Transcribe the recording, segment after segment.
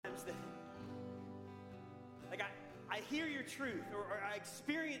I hear your truth, or I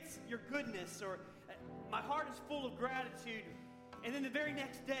experience your goodness, or my heart is full of gratitude. And then the very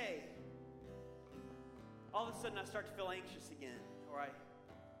next day, all of a sudden I start to feel anxious again, or I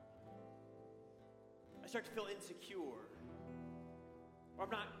start to feel insecure, or I'm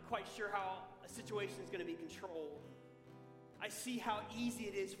not quite sure how a situation is going to be controlled. I see how easy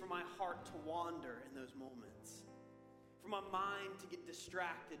it is for my heart to wander in those moments, for my mind to get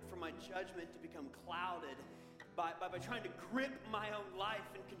distracted, for my judgment to become clouded by trying to grip my own life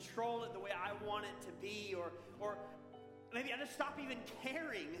and control it the way I want it to be, or maybe I just stop even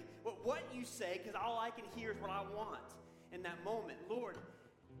caring what you say because all I can hear is what I want in that moment. Lord,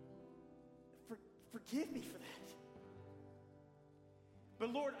 forgive me for that.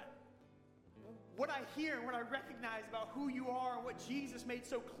 But Lord, what I hear and what I recognize about who you are and what Jesus made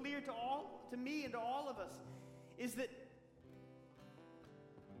so clear to me and to all of us is that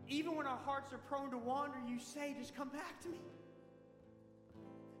even when our hearts are prone to wander, you say, just come back to me.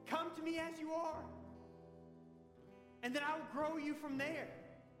 Come to me as you are. And then I will grow you from there.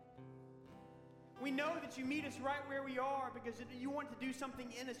 We know that you meet us right where we are because you want to do something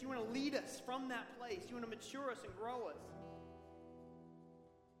in us. You want to lead us from that place. You want to mature us and grow us.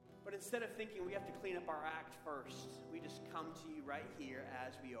 But instead of thinking we have to clean up our act first, we just come to you right here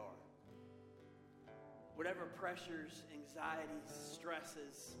as we are. Whatever pressures, anxieties,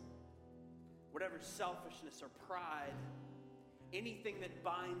 stresses, whatever selfishness or pride, anything that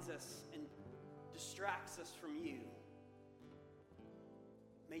binds us and distracts us from you,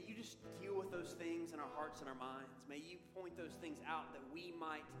 may you just deal with those things in our hearts and our minds. May you point those things out that we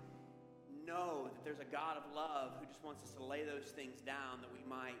might know that there's a God of love who just wants us to lay those things down, that we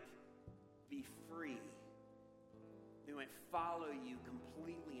might be free, that we might follow you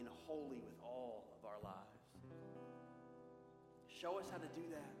completely and wholly with all of our lives. Show us how to do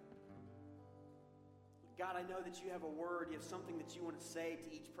that. God, I know that you have a word, you have something that you want to say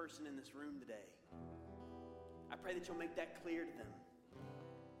to each person in this room today. I pray that you'll make that clear to them.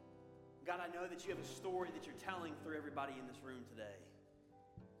 God, I know that you have a story that you're telling through everybody in this room today.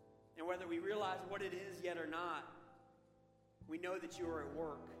 And whether we realize what it is yet or not, we know that you are at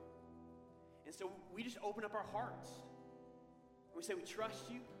work. And so we just open up our hearts. We say we trust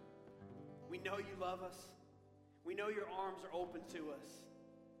you. We know you love us. We know your arms are open to us.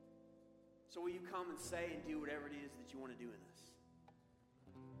 So will you come and say and do whatever it is that you want to do in us?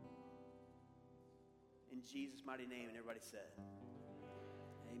 In Jesus' mighty name, and everybody said,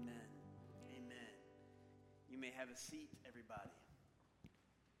 amen. Amen. You may have a seat, everybody.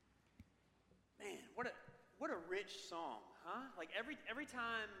 Man, what a rich song, huh? Like every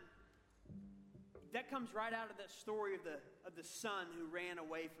time that comes right out of that story of the son who ran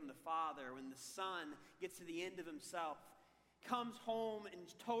away from the father. When the son gets to the end of himself, comes home in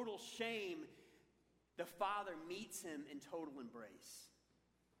total shame, the father meets him in total embrace.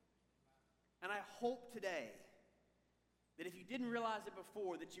 And I hope today that if you didn't realize it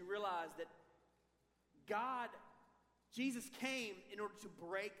before, that you realize that Jesus came in order to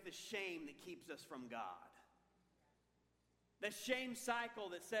break the shame that keeps us from God. That shame cycle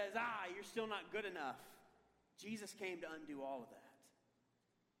that says, you're still not good enough. Jesus came to undo all of that.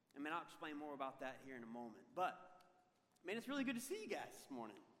 I mean, I'll explain more about that here in a moment. But, man, it's really good to see you guys this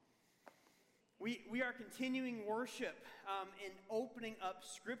morning. We are continuing worship and opening up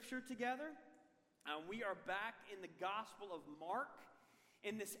Scripture together. We are back in the Gospel of Mark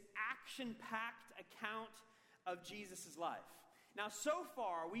in this action-packed account of Jesus' life. Now, so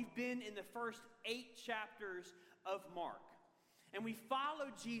far, we've been in the first 8 chapters of Mark. And we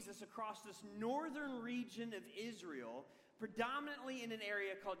followed Jesus across this northern region of Israel, predominantly in an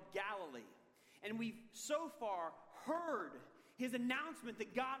area called Galilee. And we've so far heard his announcement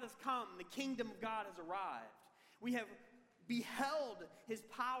that God has come, the kingdom of God has arrived. We have beheld his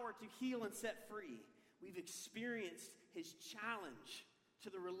power to heal and set free. We've experienced his challenge to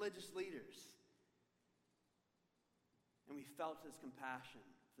the religious leaders. And we felt his compassion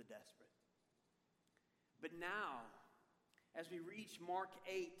for the desperate. But now, as we reach Mark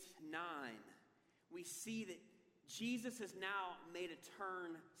 8:9, we see that Jesus has now made a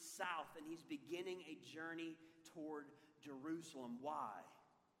turn south and he's beginning a journey toward Jerusalem. Why?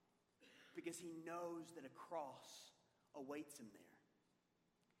 Because he knows that a cross awaits him there.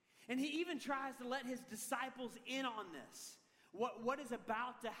 And he even tries to let his disciples in on this. What is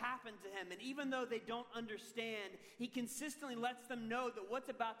about to happen to him. And even though they don't understand, he consistently lets them know that what's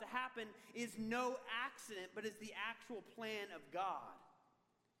about to happen is no accident, but is the actual plan of God.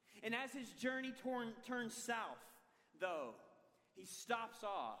 And as his journey turns south, though, he stops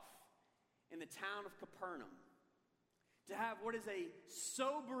off in the town of Capernaum to have what is a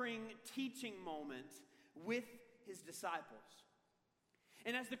sobering teaching moment with his disciples.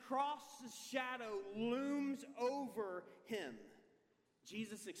 And as the cross's shadow looms over him,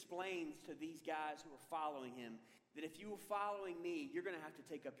 Jesus explains to these guys who are following him that if you are following me, you're going to have to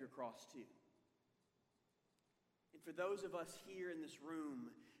take up your cross too. And for those of us here in this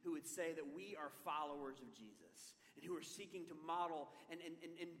room who would say that we are followers of Jesus and who are seeking to model and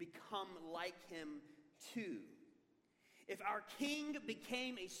become like him too, if our King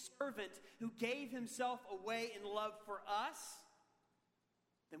became a servant who gave himself away in love for us,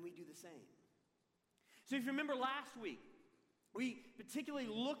 then we do the same. So if you remember last week, we particularly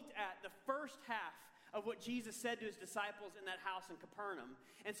looked at the first half of what Jesus said to his disciples in that house in Capernaum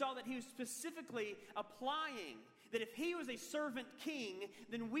and saw that he was specifically applying that if he was a servant king,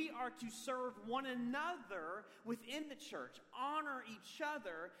 then we are to serve one another within the church, honor each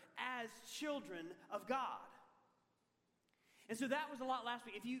other as children of God. And so that was a lot last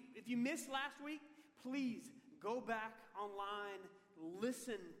week. If you missed last week, please go back online,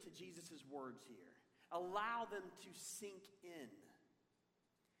 listen to Jesus' words here. Allow them to sink in.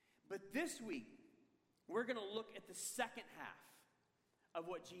 But this week, we're going to look at the second half of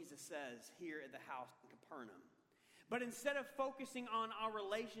what Jesus says here at the house in Capernaum. But instead of focusing on our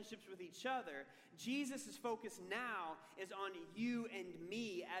relationships with each other, Jesus' focus now is on you and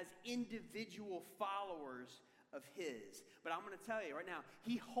me as individual followers of his. But I'm going to tell you right now,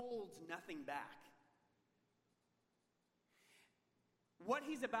 he holds nothing back. What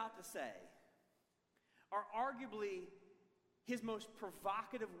he's about to say are arguably his most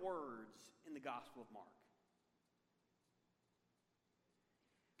provocative words in the Gospel of Mark.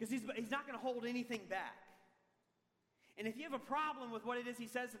 Because he's not going to hold anything back. And if you have a problem with what it is he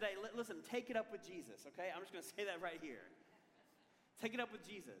says today, listen, take it up with Jesus, okay? I'm just going to say that right here. Take it up with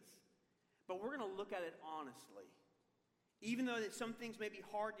Jesus. But we're going to look at it honestly. Even though some things may be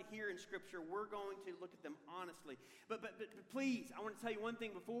hard to hear in Scripture, we're going to look at them honestly. But please, I want to tell you one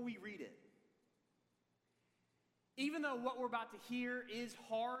thing before we read it. Even though what we're about to hear is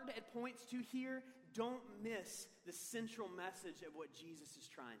hard at points to hear, don't miss the central message of what Jesus is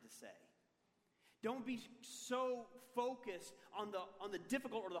trying to say. Don't be so focused on the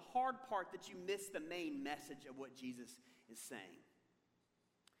difficult or the hard part that you miss the main message of what Jesus is saying.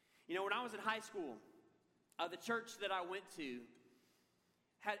 You know, when I was in high school, the church that I went to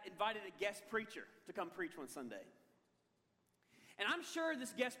had invited a guest preacher to come preach one Sunday. And I'm sure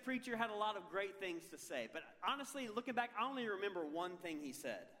this guest preacher had a lot of great things to say. But honestly, looking back, I only remember one thing he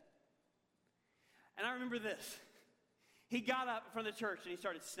said. And I remember this. He got up in front of the church and he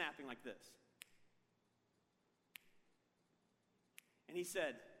started snapping like this. And he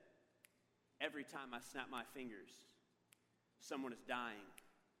said, "Every time I snap my fingers, someone is dying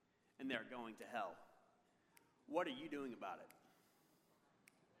and they're going to hell. What are you doing about it?"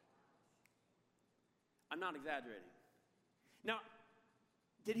 I'm not exaggerating. Now,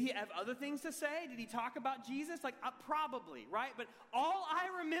 did he have other things to say? Did he talk about Jesus? Probably, right? But all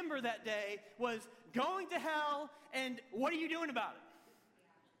I remember that day was going to hell and what are you doing about it?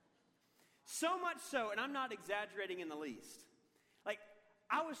 So much so, and I'm not exaggerating in the least.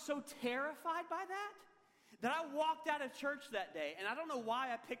 I was so terrified by that I walked out of church that day, and I don't know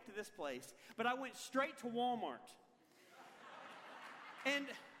why I picked this place, but I went straight to Walmart. And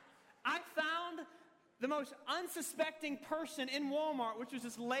I found the most unsuspecting person in Walmart, which was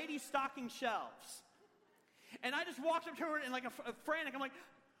this lady stocking shelves. And I just walked up to her and like a frantic, I'm like,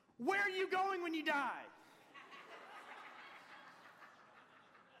 "Where are you going when you die?"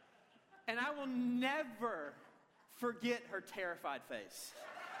 And I will never forget her terrified face.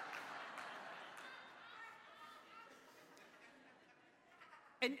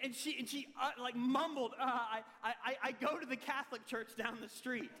 And she mumbled, I go to the Catholic church down the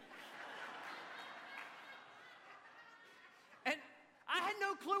street. And I had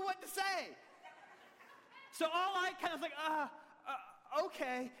no clue what to say. So all I kind of was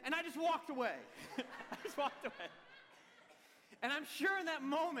okay. And I just walked away. And I'm sure in that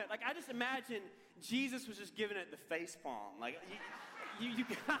moment, I just imagine Jesus was just giving it the face palm. You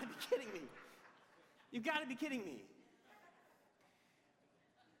gotta be kidding me. You gotta be kidding me.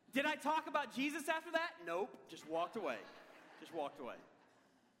 Did I talk about Jesus after that? Nope. Just walked away.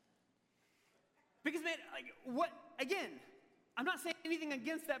 Because, man, again, I'm not saying anything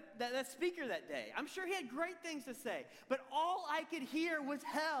against that speaker that day. I'm sure he had great things to say. But all I could hear was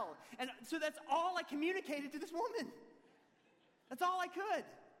hell. And so that's all I communicated to this woman. That's all I could.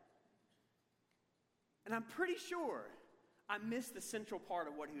 And I'm pretty sure I missed the central part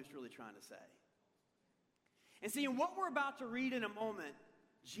of what he was really trying to say. And see, in what we're about to read in a moment,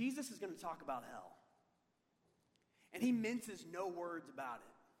 Jesus is going to talk about hell. And he minces no words about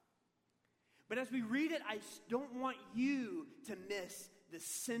it. But as we read it, I don't want you to miss the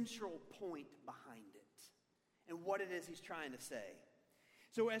central point behind it and what it is he's trying to say.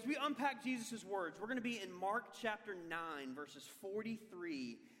 So as we unpack Jesus' words, we're going to be in Mark chapter 9, verses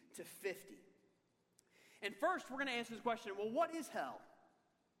 43 to 50. And first, we're going to answer this question, well, what is hell?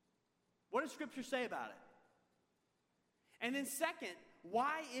 What does Scripture say about it? And then second,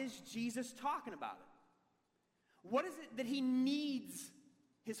 why is Jesus talking about it? What is it that he needs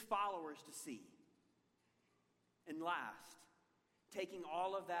his followers to see? And last, taking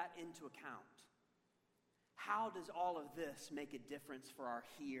all of that into account, how does all of this make a difference for our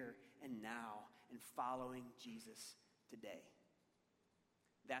here and now in following Jesus today?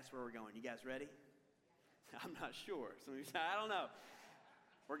 That's where we're going. You guys ready? I'm not sure. Some of you say, I don't know.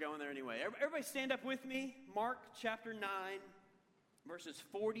 We're going there anyway. Everybody stand up with me. Mark chapter 9, verses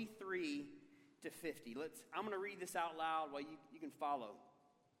 43 to 50. I'm going to read this out loud while you can follow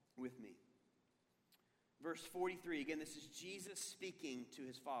with me. Verse 43, again, this is Jesus speaking to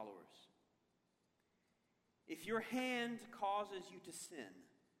his followers. If your hand causes you to sin,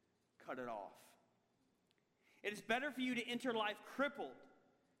 cut it off. It is better for you to enter life crippled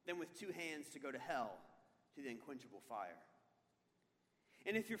than with two hands to go to hell, to the unquenchable fire.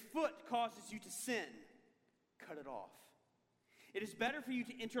 And if your foot causes you to sin, cut it off. It is better for you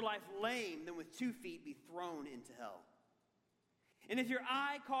to enter life lame than with 2 feet be thrown into hell. And if your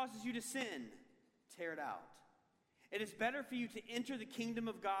eye causes you to sin, tear it out. It is better for you to enter the kingdom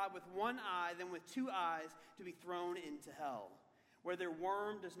of God with 1 eye than with 2 eyes to be thrown into hell, where their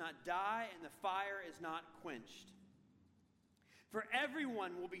worm does not die and the fire is not quenched. For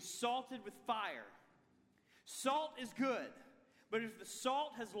everyone will be salted with fire. Salt is good, but if the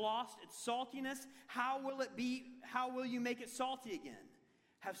salt has lost its saltiness, how will you make it salty again?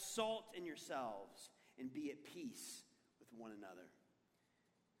 Have salt in yourselves and be at peace with one another.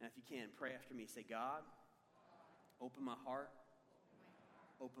 And if you can, pray after me. Say, God, open my heart,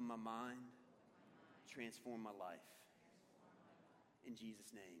 open my mind, transform my life. In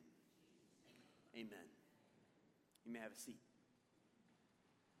Jesus' name, amen. You may have a seat.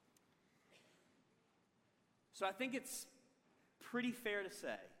 So I think it's pretty fair to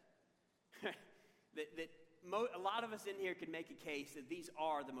say that a lot of us in here can make a case that these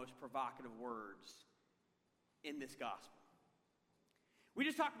are the most provocative words in this gospel. We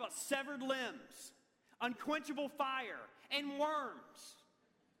just talked about severed limbs, unquenchable fire, and worms.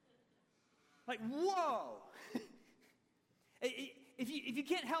 Like, whoa! If you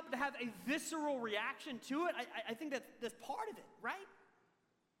can't help but to have a visceral reaction to it, I think that's part of it, right?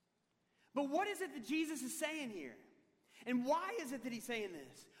 But what is it that Jesus is saying here? And why is it that he's saying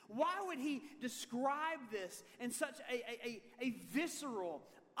this? Why would he describe this in such a visceral,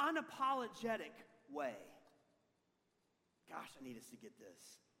 unapologetic way? Gosh, I need us to get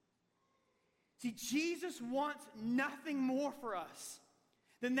this. See, Jesus wants nothing more for us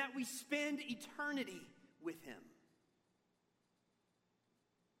than that we spend eternity with him.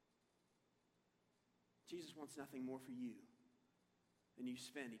 Jesus wants nothing more for you than you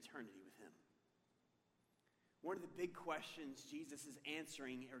spend eternity with him. One of the big questions Jesus is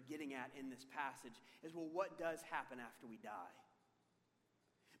answering or getting at in this passage is, well, what does happen after we die?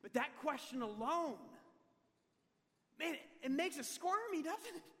 But that question alone, man, it makes us squirmy,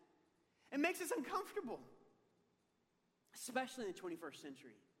 doesn't it? It makes us uncomfortable, especially in the 21st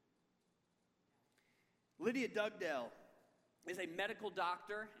century. Lydia Dugdale is a medical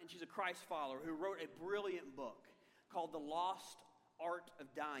doctor, and she's a Christ follower who wrote a brilliant book called The Lost Art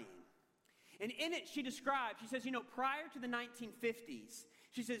of Dying. And in it, she describes, she says, prior to the 1950s,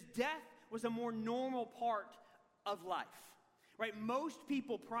 she says, death was a more normal part of life. Right? Most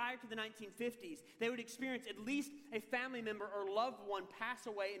people prior to the 1950s, they would experience at least a family member or loved one pass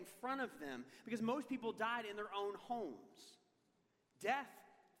away in front of them because most people died in their own homes. Death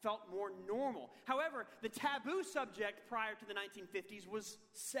felt more normal. However, the taboo subject prior to the 1950s was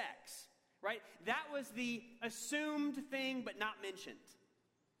sex. Right? That was the assumed thing but not mentioned.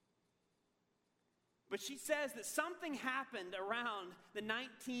 But she says that something happened around the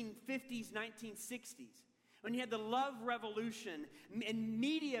 1950s, 1960s. When you had the love revolution and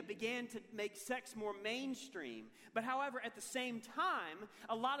media began to make sex more mainstream. But however, at the same time,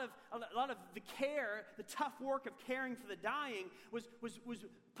 a lot of the care, the tough work of caring for the dying was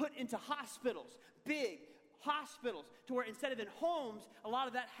put into hospitals, big hospitals, to where instead of in homes, a lot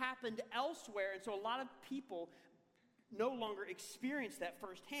of that happened elsewhere. And so a lot of people no longer experience that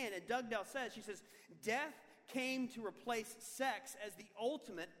firsthand. And Dugdale says, she says, death came to replace sex as the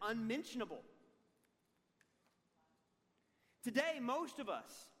ultimate unmentionable. Today, most of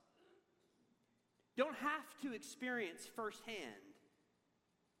us don't have to experience firsthand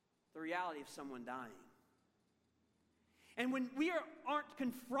the the reality of someone dying. And when we aren't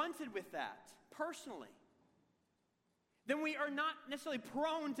confronted with that personally, then we are not necessarily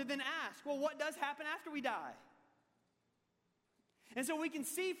prone to then ask, well, what does happen after we die? And so we can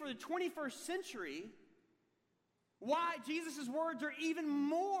see for the 21st century why Jesus' words are even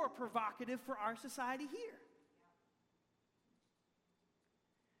more provocative for our society here.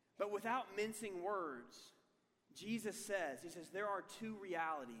 But without mincing words, Jesus says, he says, there are two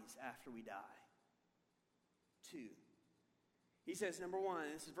realities after we die. Two. He says, number one,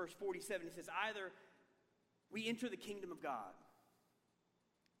 and this is verse 47, he says, either we enter the kingdom of God,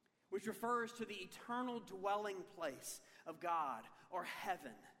 which refers to the eternal dwelling place of God, or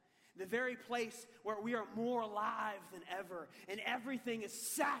heaven, the very place where we are more alive than ever, and everything is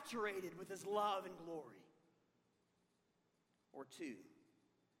saturated with his love and glory. Or two,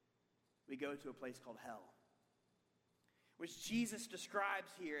 we go to a place called hell, which Jesus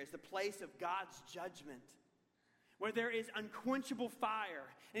describes here as the place of God's judgment, where there is unquenchable fire.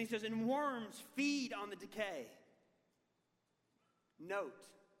 And he says, and worms feed on the decay. Note,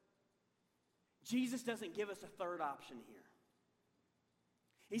 Jesus doesn't give us a third option here.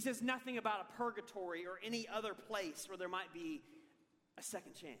 He says nothing about a purgatory or any other place where there might be a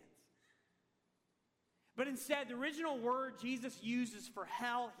second chance. But instead, the original word Jesus uses for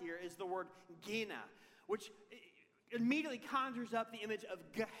hell here is the word Gehenna, which immediately conjures up the image of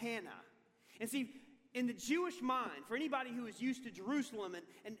Gehenna. And see, in the Jewish mind, for anybody who is used to Jerusalem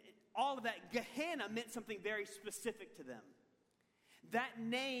and all of that, Gehenna meant something very specific to them. That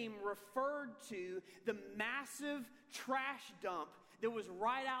name referred to the massive trash dump that was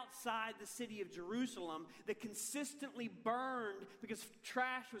right outside the city of Jerusalem that consistently burned because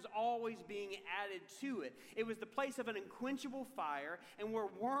trash was always being added to it. It was the place of an unquenchable fire and where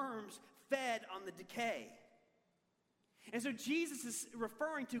worms fed on the decay. And so Jesus is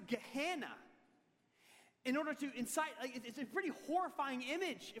referring to Gehenna in order to incite, it's a pretty horrifying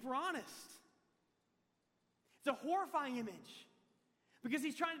image, if we're honest. It's a horrifying image. Because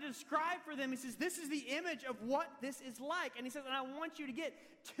he's trying to describe for them, he says, this is the image of what this is like. And he says, and I want you to get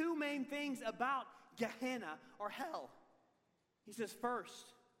two main things about Gehenna or hell. He says,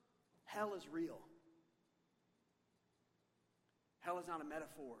 first, hell is real. Hell is not a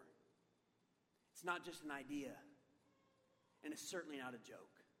metaphor. It's not just an idea. And it's certainly not a joke.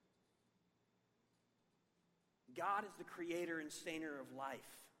 God is the creator and sustainer of life,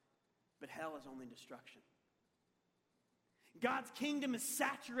 but hell is only destruction. God's kingdom is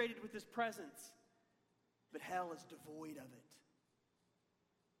saturated with his presence, but hell is devoid of it.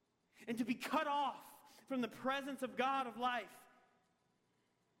 And to be cut off from the presence of God of life,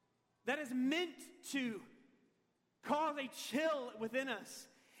 that is meant to cause a chill within us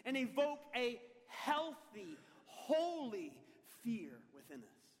and evoke a healthy, holy fear within us.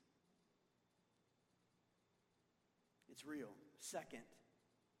 It's real. Second,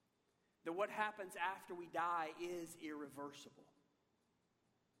 that what happens after we die is irreversible.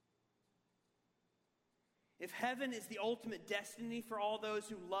 If heaven is the ultimate destiny for all those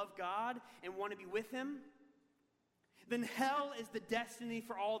who love God and want to be with him, then hell is the destiny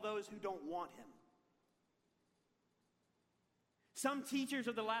for all those who don't want him. Some teachers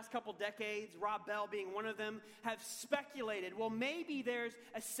of the last couple decades, Rob Bell being one of them, have speculated, well, maybe there's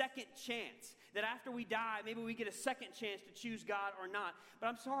a second chance. That after we die, maybe we get a second chance to choose God or not. But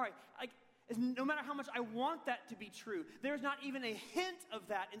I'm sorry, no matter how much I want that to be true, there's not even a hint of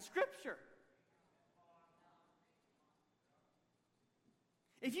that in Scripture.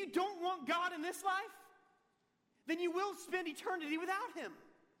 If you don't want God in this life, then you will spend eternity without him.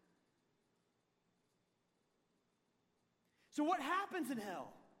 So what happens in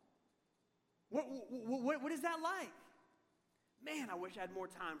hell? What is that like? Man, I wish I had more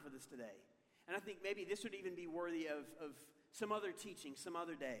time for this today. And I think maybe this would even be worthy of some other teaching, some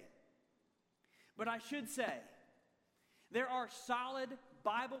other day. But I should say, there are solid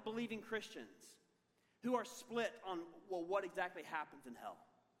Bible-believing Christians who are split on, well, what exactly happens in hell.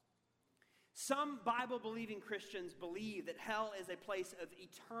 Some Bible-believing Christians believe that hell is a place of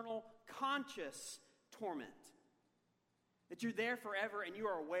eternal conscious torment. That you're there forever and you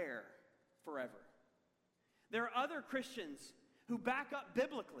are aware forever. There are other Christians who back up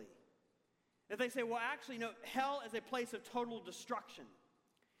biblically. That they say, well, actually, no, hell is a place of total destruction.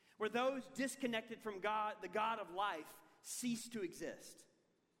 Where those disconnected from God, the God of life, cease to exist.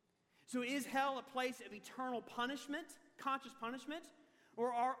 So is hell a place of eternal punishment, conscious punishment?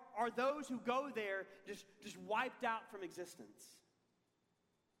 Or are those who go there just wiped out from existence?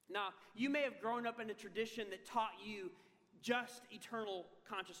 Now, you may have grown up in a tradition that taught you just eternal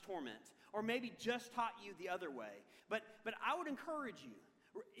conscious torment. Or maybe just taught you the other way. But I would encourage you,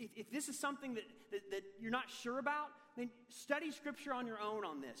 If this is something that you're not sure about, then study Scripture on your own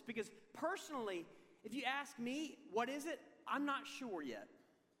on this. Because personally, if you ask me, what is it? I'm not sure yet.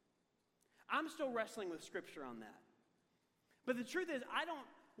 I'm still wrestling with Scripture on that. But the truth is, I don't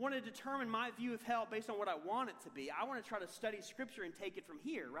want to determine my view of hell based on what I want it to be. I want to try to study Scripture and take it from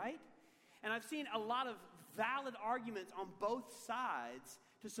here, right? And I've seen a lot of valid arguments on both sides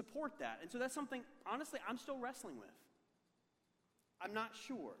to support that. And so that's something, honestly, I'm still wrestling with. I'm not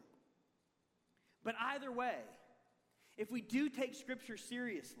sure. But either way, if we do take Scripture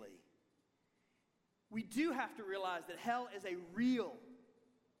seriously, we do have to realize that hell is a real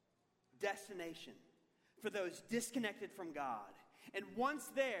destination for those disconnected from God. And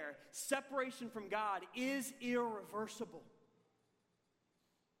once there, separation from God is irreversible.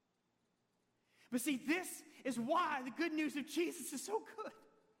 But see, this is why the good news of Jesus is so good.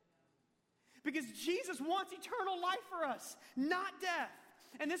 Because Jesus wants eternal life for us, not death.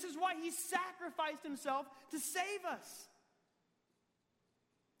 And this is why he sacrificed himself to save us.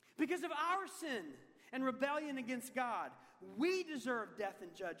 Because of our sin and rebellion against God, we deserve death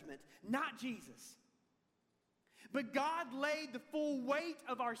and judgment, not Jesus. But God laid the full weight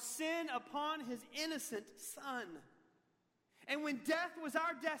of our sin upon his innocent Son. And when death was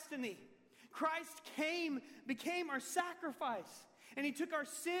our destiny, Christ became our sacrifice. And he took our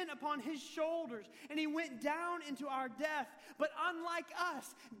sin upon his shoulders, and he went down into our death. But unlike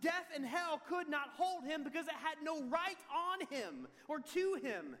us, death and hell could not hold him because it had no right on him or to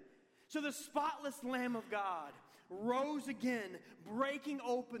him. So the spotless Lamb of God rose again, breaking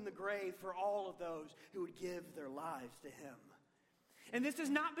open the grave for all of those who would give their lives to him. And this is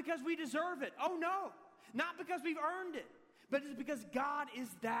not because we deserve it. Oh no, not because we've earned it, but it's because God is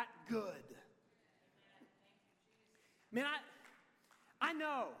that good. Man, I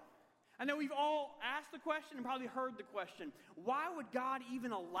know we've all asked the question and probably heard the question, why would God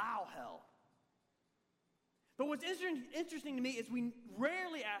even allow hell? But what's interesting to me is we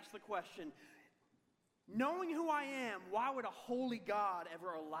rarely ask the question, knowing who I am, why would a holy God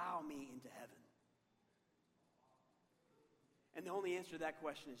ever allow me into heaven? And the only answer to that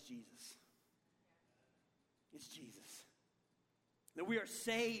question is Jesus. It's Jesus. That we are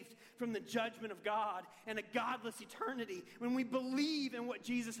saved from the judgment of God and a godless eternity when we believe in what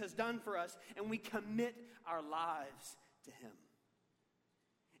Jesus has done for us and we commit our lives to him.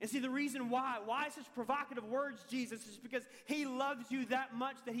 And see, the reason why such provocative words, Jesus, is because he loves you that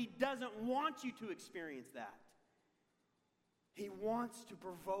much that he doesn't want you to experience that. He wants to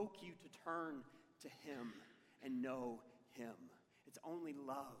provoke you to turn to him and know him. It's only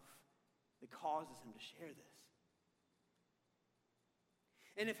love that causes him to share this.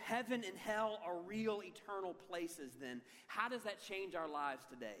 And if heaven and hell are real eternal places, then how does that change our lives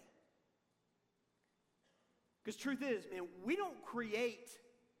today? Because truth is, man, we don't create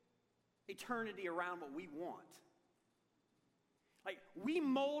eternity around what we want. Like, we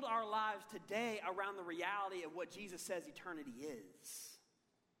mold our lives today around the reality of what Jesus says eternity is.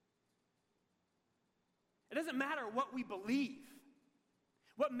 It doesn't matter what we believe.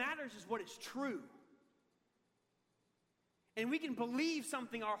 What matters is what is true. And we can believe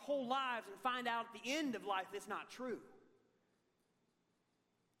something our whole lives and find out at the end of life that's not true.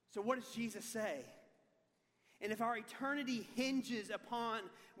 So what does Jesus say? And if our eternity hinges upon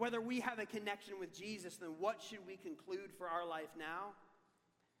whether we have a connection with Jesus, then what should we conclude for our life now?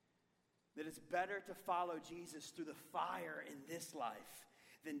 That it's better to follow Jesus through the fire in this life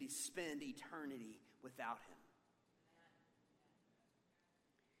than to spend eternity without him.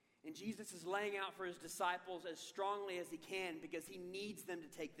 And Jesus is laying out for his disciples as strongly as he can because he needs them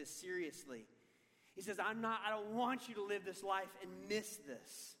to take this seriously. He says, I don't want you to live this life and miss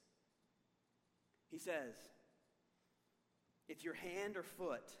this. He says, if your hand or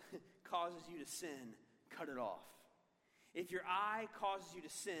foot causes you to sin, cut it off. If your eye causes you to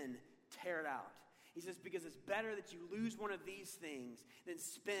sin, tear it out. He says, because it's better that you lose one of these things than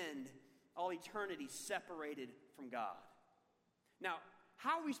spend all eternity separated from God. Now,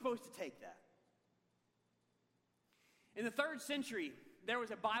 how are we supposed to take that? In the 3rd century, there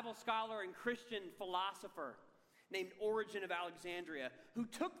was a Bible scholar and Christian philosopher named Origen of Alexandria who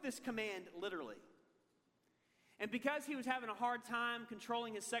took this command literally. And because he was having a hard time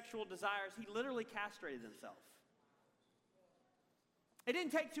controlling his sexual desires, he literally castrated himself. It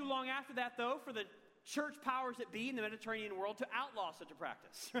didn't take too long after that, though, for the church powers that be in the Mediterranean world to outlaw such a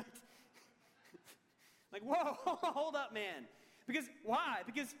practice. Right? Like, whoa, hold up, man. Because, why?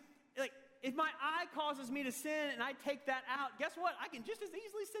 Because, like, if my eye causes me to sin and I take that out, guess what? I can just as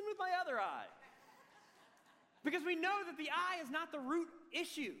easily sin with my other eye. Because we know that the eye is not the root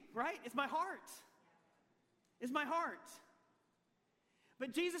issue, right? It's my heart. It's my heart.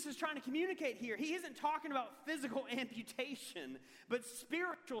 But Jesus is trying to communicate here. He isn't talking about physical amputation, but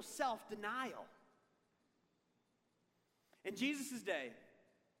spiritual self-denial. In Jesus' day,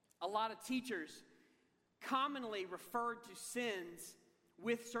 a lot of teachers commonly referred to sins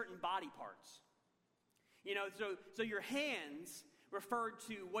with certain body parts. You know, so your hands referred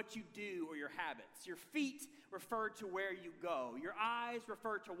to what you do or your habits. Your feet referred to where you go. Your eyes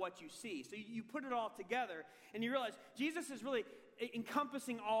referred to what you see. So you put it all together and you realize Jesus is really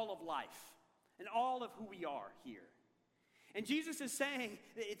encompassing all of life and all of who we are here. And Jesus is saying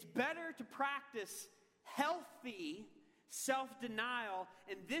that it's better to practice healthy self-denial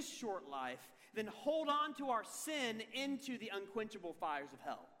in this short life than hold on to our sin into the unquenchable fires of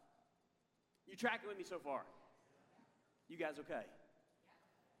hell. You tracking with me so far? You guys okay?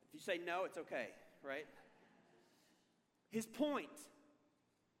 If you say no, it's okay, right? His point,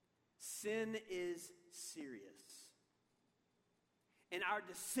 sin is serious. And our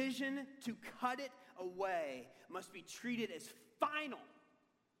decision to cut it away must be treated as final,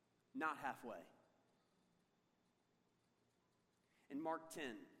 not halfway. In Mark 10,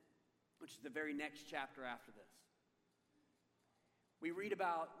 which is the very next chapter after this, we read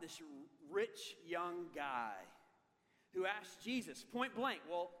about this rich young guy who asked Jesus, point blank,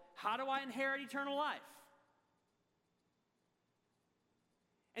 well, how do I inherit eternal life?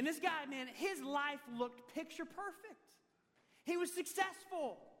 And this guy, man, his life looked picture perfect. He was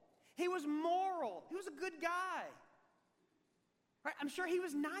successful. He was moral. He was a good guy. Right? I'm sure he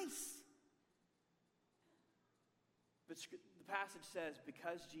was nice. But the passage says,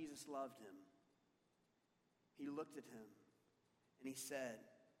 because Jesus loved him, he looked at him and he said,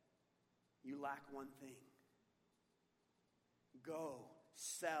 you lack one thing. Go,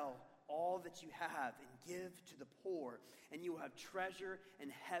 sell all that you have and give to the poor, and you will have treasure in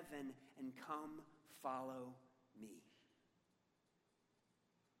heaven, and come follow me.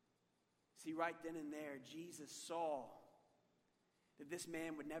 See, right then and there, Jesus saw that this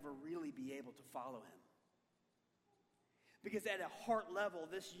man would never really be able to follow him. Because at a heart level,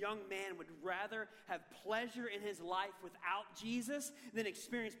 this young man would rather have pleasure in his life without Jesus than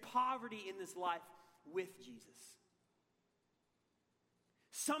experience poverty in this life with Jesus.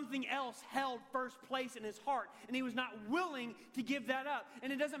 Something else held first place in his heart, and he was not willing to give that up.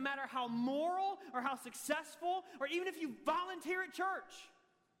 And it doesn't matter how moral or how successful, or even if you volunteer at church.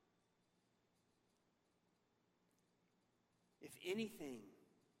 If anything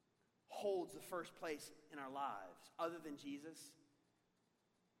holds the first place in our lives other than Jesus,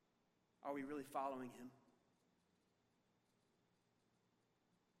 are we really following him?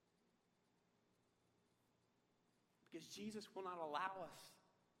 Because Jesus will not allow us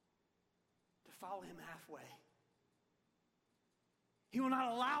to follow him halfway. He will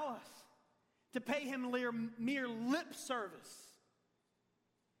not allow us to pay him mere lip service.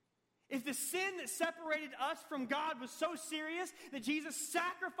 If the sin that separated us from God was so serious that Jesus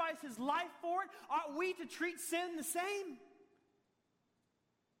sacrificed his life for it, ought we to treat sin the same?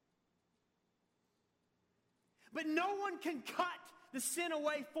 But no one can cut the sin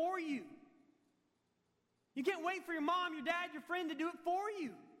away for you. You can't wait for your mom, your dad, your friend to do it for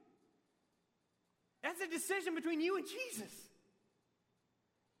you. That's a decision between you and Jesus.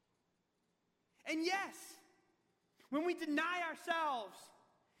 And yes, when we deny ourselves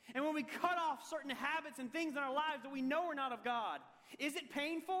and when we cut off certain habits and things in our lives that we know are not of God, is it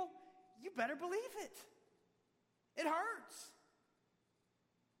painful? You better believe it. It hurts.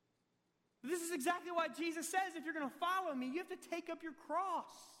 But this is exactly why Jesus says, if you're going to follow me, you have to take up your cross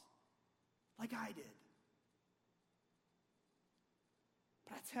like I did.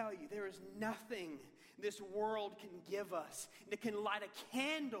 But I tell you, there is nothing this world can give us that can light a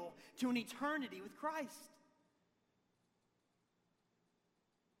candle to an eternity with Christ.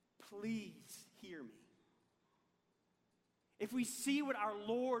 Please hear me. If we see what our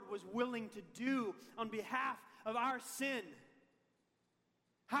Lord was willing to do on behalf of our sin,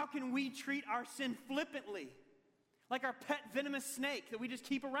 how can we treat our sin flippantly, like our pet venomous snake that we just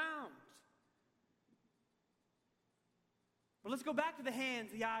keep around? But let's go back to the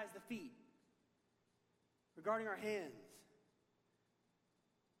hands, the eyes, the feet. Regarding our hands,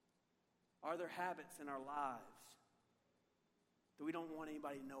 are there habits in our lives that we don't want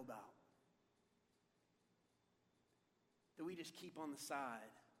anybody to know about? That we just keep on the side,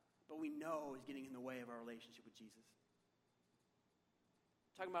 but we know is getting in the way of our relationship with Jesus?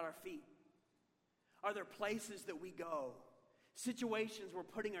 Talking about our feet. Are there places that we go, situations we're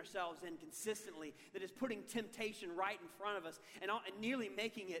putting ourselves in consistently that is putting temptation right in front of us and nearly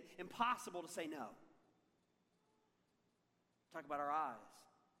making it impossible to say no? Talk about our eyes.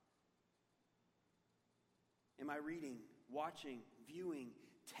 Am I reading, watching, viewing,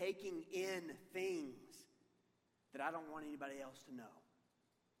 taking in things that I don't want anybody else to know.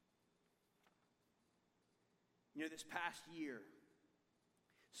 You know, this past year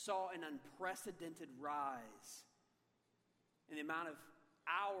saw an unprecedented rise in the amount of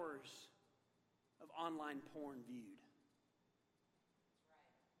hours of online porn viewed.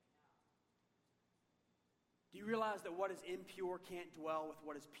 Do you realize that what is impure can't dwell with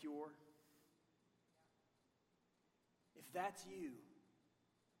what is pure? If that's you,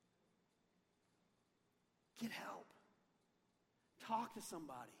 get help. Talk to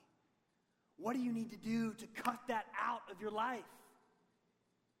somebody. What do you need to do to cut that out of your life?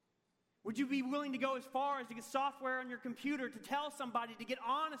 Would you be willing to go as far as to get software on your computer to tell somebody, to get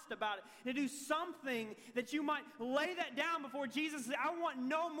honest about it, to do something that you might lay that down before Jesus and say, I want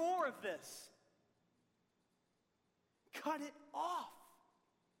no more of this. Cut it off.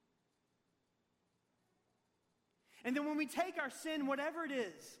 And then when we take our sin, whatever it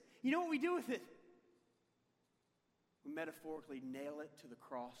is, you know what we do with it? We metaphorically nail it to the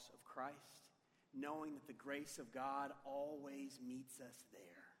cross of Christ, knowing that the grace of God always meets us there.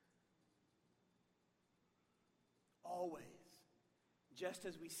 Always. Just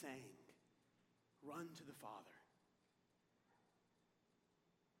as we sang, run to the Father.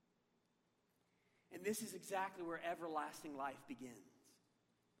 And this is exactly where everlasting life begins.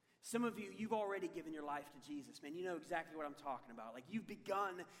 Some of you, you've already given your life to Jesus, man. You know exactly what I'm talking about. Like, you've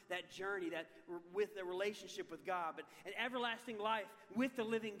begun that journey that with the relationship with God. But an everlasting life with the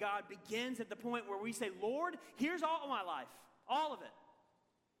living God begins at the point where we say, Lord, here's all of my life. All of it.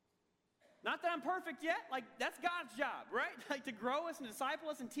 Not that I'm perfect yet. Like, that's God's job, right? Like, to grow us and disciple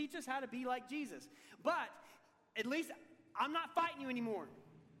us and teach us how to be like Jesus. But at least I'm not fighting you anymore.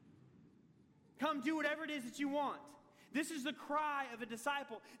 Come do whatever it is that you want. This is the cry of a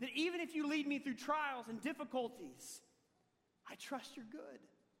disciple, that even if you lead me through trials and difficulties, I trust you're good.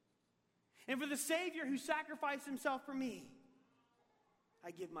 And for the Savior who sacrificed himself for me,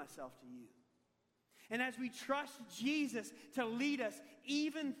 I give myself to you. And as we trust Jesus to lead us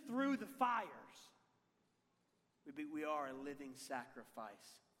even through the fires, we are a living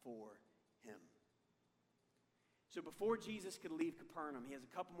sacrifice for him. So before Jesus could leave Capernaum, he has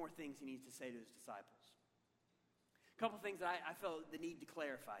a couple more things he needs to say to his disciples. A couple things that I felt the need to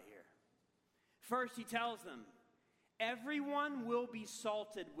clarify here. First, he tells them, everyone will be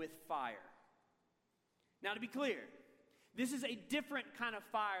salted with fire. Now, to be clear, this is a different kind of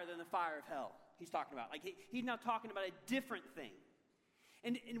fire than the fire of hell he's talking about. Like, he's now talking about a different thing.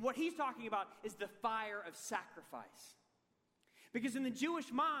 And what he's talking about is the fire of sacrifice. Because in the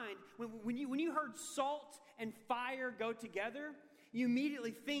Jewish mind, when you heard salt and fire go together, you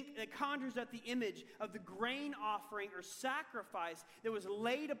immediately think that conjures up the image of the grain offering or sacrifice that was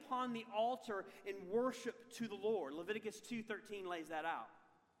laid upon the altar in worship to the Lord. Leviticus 2:13 lays that out.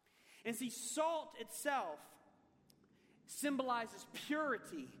 And see, salt itself symbolizes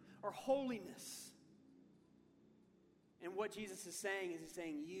purity or holiness. And what Jesus is saying is he's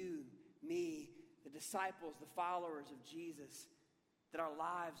saying, you, me, the disciples, the followers of Jesus, that our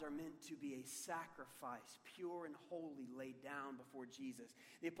lives are meant to be a sacrifice, pure and holy, laid down before Jesus.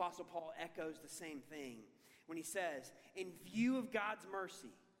 The Apostle Paul echoes the same thing when he says, in view of God's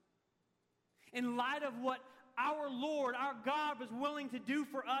mercy, in light of what our Lord, our God, was willing to do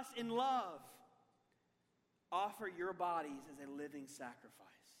for us in love, offer your bodies as a living sacrifice,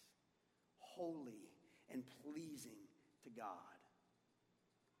 holy and pleasing to God.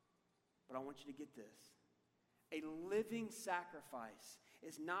 But I want you to get this. A living sacrifice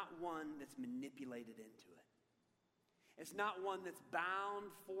is not one that's manipulated into it. It's not one that's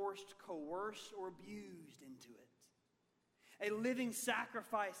bound, forced, coerced, or abused into it. A living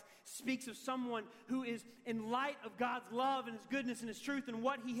sacrifice speaks of someone who is, in light of God's love and his goodness and his truth and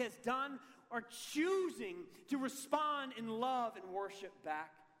what he has done, are choosing to respond in love and worship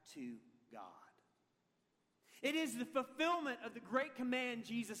back to God. It is the fulfillment of the great command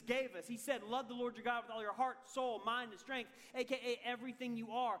Jesus gave us. He said, love the Lord your God with all your heart, soul, mind, and strength, a.k.a. everything you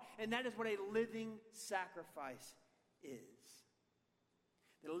are. And that is what a living sacrifice is.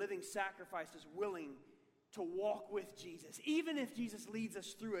 That a living sacrifice is willing to walk with Jesus, even if Jesus leads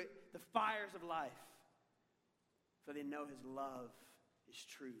us through it, the fires of life. For they know his love is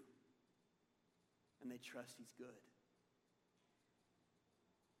true, and they trust he's good.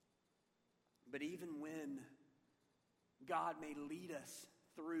 But even when God may lead us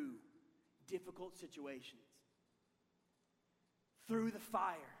through difficult situations, through the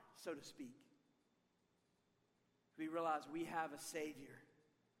fire, so to speak, we realize we have a Savior,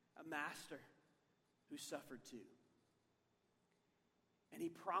 a Master who suffered too. And he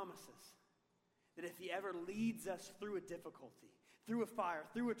promises that if he ever leads us through a difficulty, through a fire,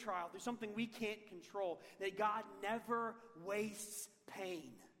 through a trial, through something we can't control, that God never wastes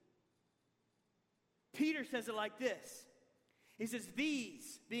pain. Peter says it like this. He says,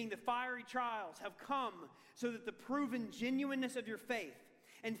 these, being the fiery trials, have come so that the proven genuineness of your faith,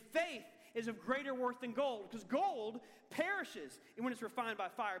 and faith is of greater worth than gold, because gold perishes when it's refined by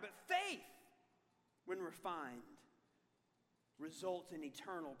fire, but faith, when refined, results in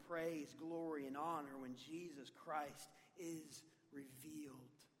eternal praise, glory, and honor when Jesus Christ is revealed.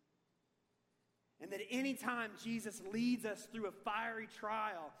 And that any time Jesus leads us through a fiery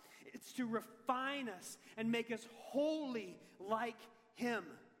trial, it's to refine us and make us holy like Him.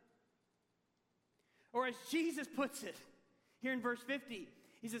 Or as Jesus puts it here in verse 50,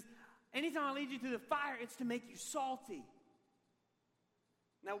 He says, anytime I lead you through the fire, it's to make you salty.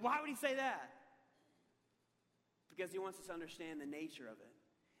 Now, why would He say that? Because He wants us to understand the nature of it.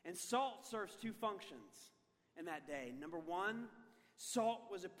 And salt serves two functions in that day. Number one, salt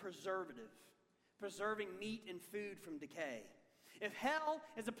was a preservative, preserving meat and food from decay. If hell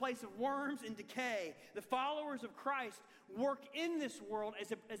is a place of worms and decay, the followers of Christ work in this world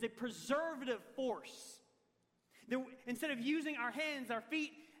as a preservative force. Instead of using our hands, our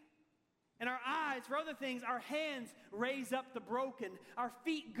feet, and our eyes for other things, our hands raise up the broken. Our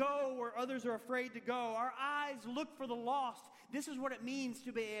feet go where others are afraid to go. Our eyes look for the lost. This is what it means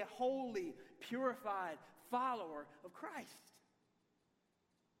to be a holy, purified follower of Christ.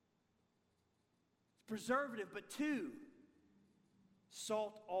 It's preservative, but two,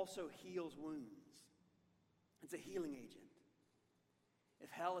 salt also heals wounds. It's a healing agent.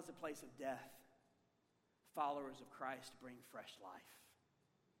 If hell is a place of death, followers of Christ bring fresh life.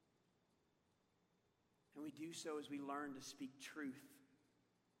 And we do so as we learn to speak truth,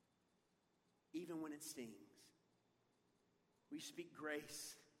 even when it stings. We speak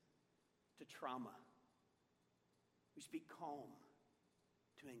grace to trauma. We speak calm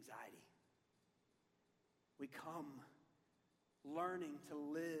to anxiety. We come learning to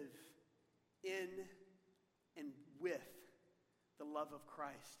live in and with the love of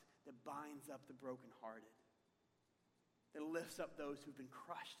Christ that binds up the brokenhearted, that lifts up those who've been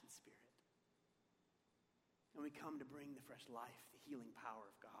crushed in spirit. And we come to bring the fresh life, the healing power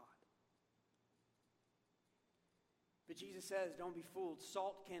of God. But Jesus says, don't be fooled.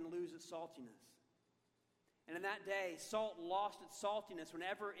 Salt can lose its saltiness. And in that day, salt lost its saltiness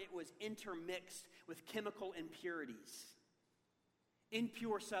whenever it was intermixed with chemical impurities,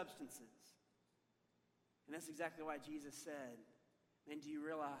 impure substances. And that's exactly why Jesus said, man, do you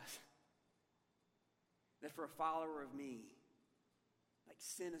realize that for a follower of me, like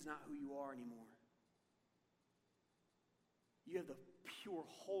sin is not who you are anymore? You have the pure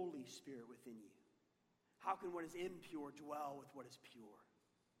Holy Spirit within you. How can what is impure dwell with what is pure?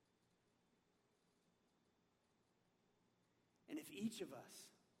 And if each of us,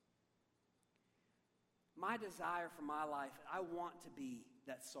 my desire for my life, I want to be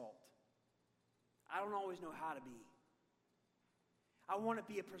that salt. I don't always know how to be. I want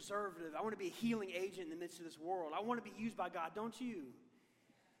to be a preservative. I want to be a healing agent in the midst of this world. I want to be used by God, don't you?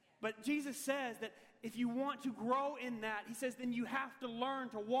 But Jesus says that if you want to grow in that, He says, then you have to learn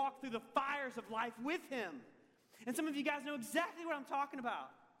to walk through the fires of life with Him. And some of you guys know exactly what I'm talking about.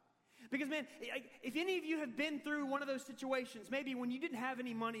 Because, man, if any of you have been through one of those situations, maybe when you didn't have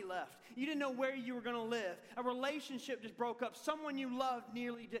any money left, you didn't know where you were going to live, a relationship just broke up, someone you loved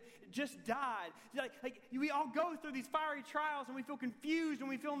nearly just died. We all go through these fiery trials and we feel confused and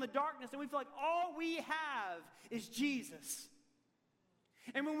we feel in the darkness and we feel like all we have is Jesus.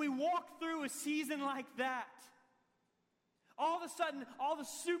 And when we walk through a season like that, all of a sudden, all the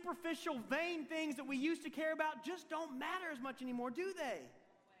superficial, vain things that we used to care about just don't matter as much anymore, do they?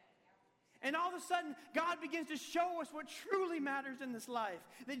 And all of a sudden, God begins to show us what truly matters in this life.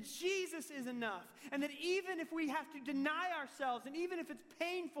 That Jesus is enough. And that even if we have to deny ourselves, and even if it's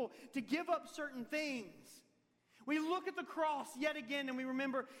painful to give up certain things, we look at the cross yet again and we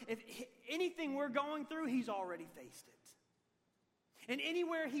remember if anything we're going through, He's already faced it. And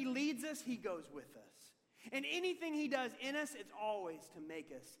anywhere He leads us, He goes with us. And anything He does in us, it's always to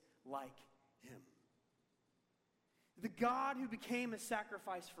make us like Him. The God who became a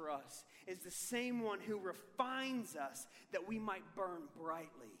sacrifice for us is the same one who refines us that we might burn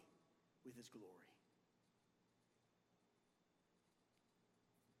brightly with His glory.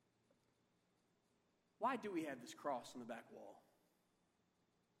 Why do we have this cross on the back wall?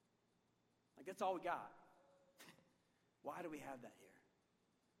 Like, that's all we got. Why do we have that here?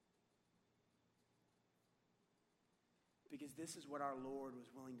 Because this is what our Lord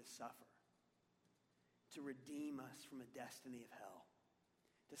was willing to suffer. To redeem us from a destiny of hell.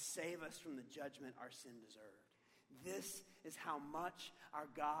 To save us from the judgment our sin deserved. This is how much our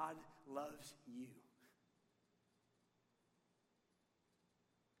God loves you.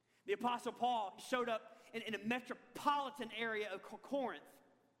 The Apostle Paul showed up in a metropolitan area of Corinth.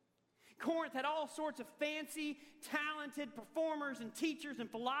 Corinth had all sorts of fancy, talented performers and teachers and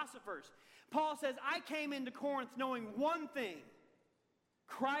philosophers. Paul says, I came into Corinth knowing one thing: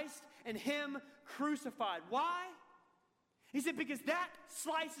 Christ and Him crucified. Why? He said, because that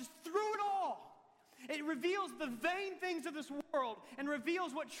slices through it all. It reveals the vain things of this world and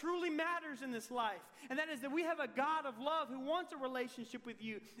reveals what truly matters in this life. And that is that we have a God of love who wants a relationship with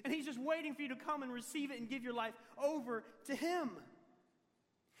you. And He's just waiting for you to come and receive it and give your life over to Him.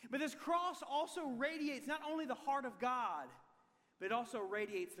 But this cross also radiates not only the heart of God, but it also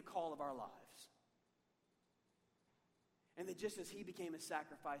radiates the call of our lives. And that just as He became a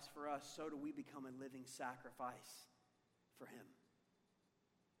sacrifice for us, so do we become a living sacrifice for Him.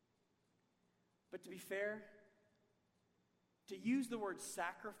 But to be fair, to use the word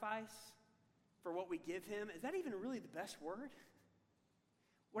sacrifice for what we give Him, is that even really the best word?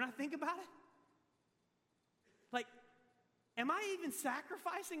 When I think about it, like, am I even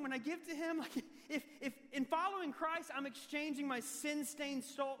sacrificing when I give to Him? Like, if in following Christ, I'm exchanging my sin-stained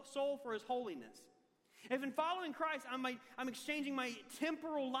soul for His holiness. If in following Christ, I'm exchanging my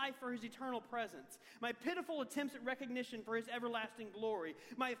temporal life for His eternal presence, my pitiful attempts at recognition for His everlasting glory,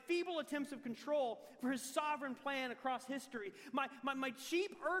 my feeble attempts of control for His sovereign plan across history, my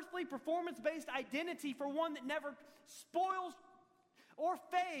cheap earthly performance-based identity for one that never spoils or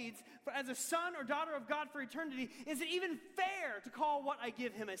fades as a son or daughter of God for eternity, is it even fair to call what I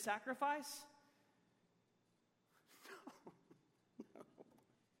give Him a sacrifice?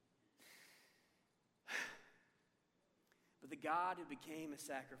 The God who became a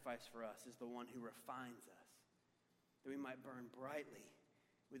sacrifice for us is the one who refines us, that we might burn brightly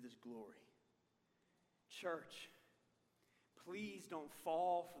with His glory. Church, please don't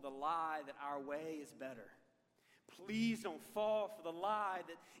fall for the lie that our way is better. Please don't fall for the lie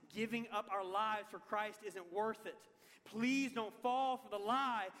that giving up our lives for Christ isn't worth it. Please don't fall for the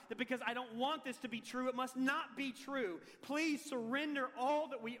lie that because I don't want this to be true, it must not be true. Please surrender all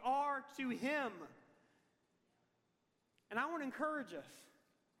that we are to Him. And I want to encourage us.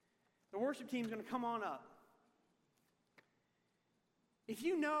 The worship team is going to come on up. If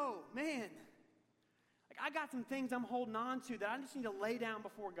you know, man, like I got some things I'm holding on to that I just need to lay down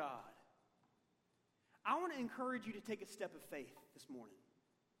before God, I want to encourage you to take a step of faith this morning.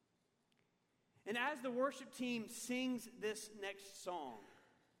 And as the worship team sings this next song,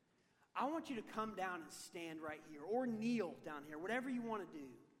 I want you to come down and stand right here or kneel down here, whatever you want to do.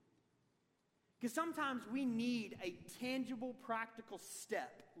 Because sometimes we need a tangible, practical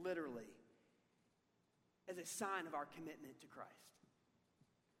step, literally, as a sign of our commitment to Christ.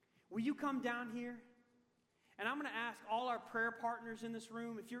 Will you come down here? And I'm going to ask all our prayer partners in this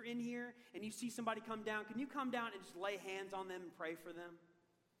room, if you're in here and you see somebody come down, can you come down and just lay hands on them and pray for them?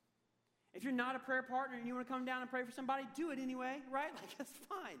 If you're not a prayer partner and you want to come down and pray for somebody, do it anyway, right? Like, that's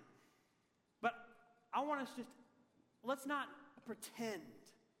fine. But I want us let's not pretend.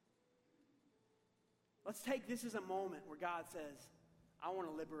 Let's take this as a moment where God says, I want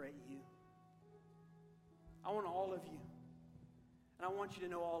to liberate you. I want all of you. And I want you to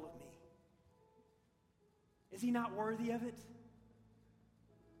know all of me. Is He not worthy of it?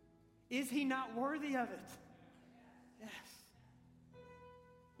 Is He not worthy of it? Yes.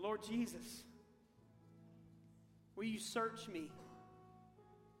 Lord Jesus, will you search me?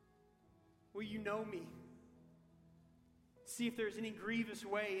 Will you know me? See if there's any grievous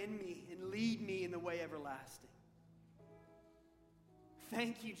way in me and lead me in the way everlasting.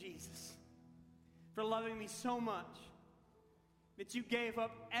 Thank you, Jesus, for loving me so much that you gave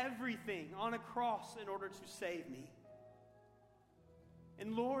up everything on a cross in order to save me.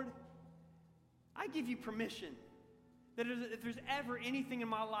 And Lord, I give you permission that if there's ever anything in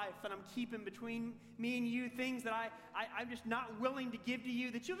my life that I'm keeping between me and you, things that I'm just not willing to give to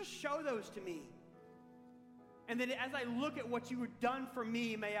you, that you'll just show those to me. And that as I look at what you have done for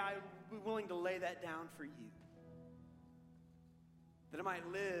me, may I be willing to lay that down for you. That I might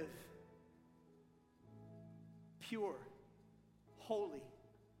live pure, holy,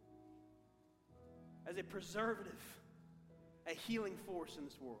 as a preservative, a healing force in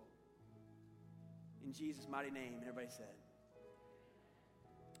this world. In Jesus' mighty name, everybody said.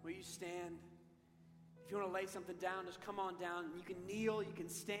 Will you stand? If you want to lay something down, just come on down. You can kneel, you can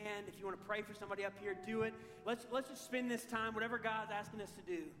stand. If you want to pray for somebody up here, do it. Let's just spend this time, whatever God's asking us to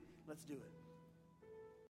do, let's do it.